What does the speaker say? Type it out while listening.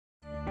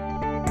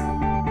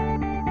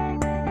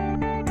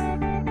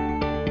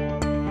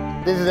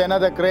This is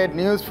another great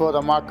news for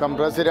the Markham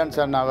residents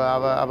and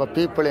our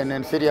people in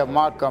the city of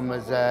Markham.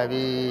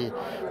 We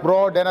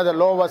brought another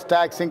lowest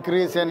tax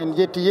increase in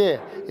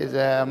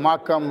GTA.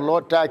 Markham low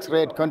tax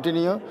rate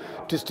continue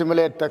to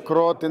stimulate the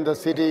growth in the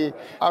city.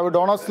 I would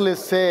honestly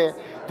say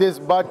this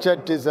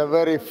budget is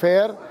very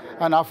fair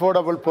and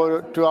affordable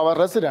to our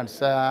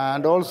residents,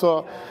 and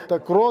also the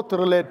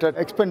growth-related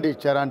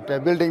expenditure and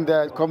building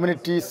the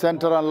community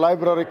center and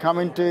library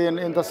community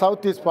in the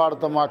southeast part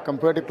of the Markham,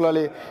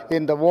 particularly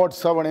in the Ward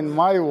 7 in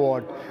my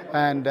ward.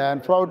 And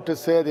I'm proud to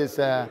say this.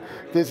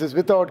 This is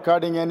without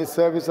cutting any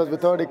services,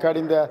 without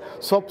cutting the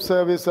soap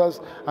services,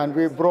 and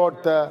we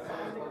brought the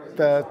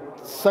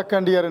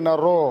second year in a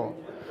row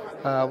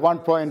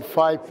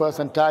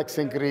 1.5% tax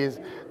increase.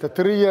 The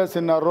 3 years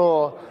in a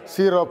row,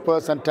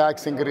 0%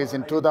 tax increase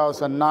in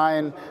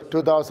 2009,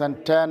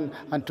 2010,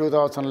 and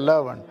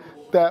 2011.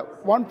 The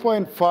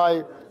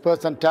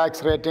 1.5%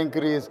 tax rate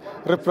increase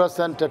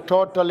represents a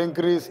total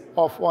increase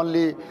of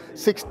only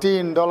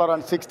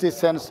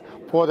 $16.60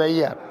 for the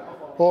year,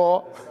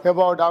 or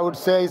about, I would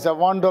say, is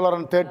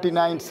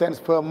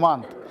 $1.39 per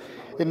month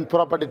in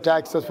property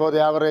taxes for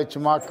the average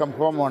Markham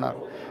homeowner.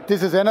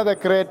 This is another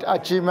great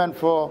achievement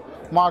for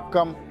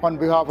Markham on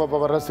behalf of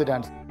our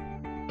residents.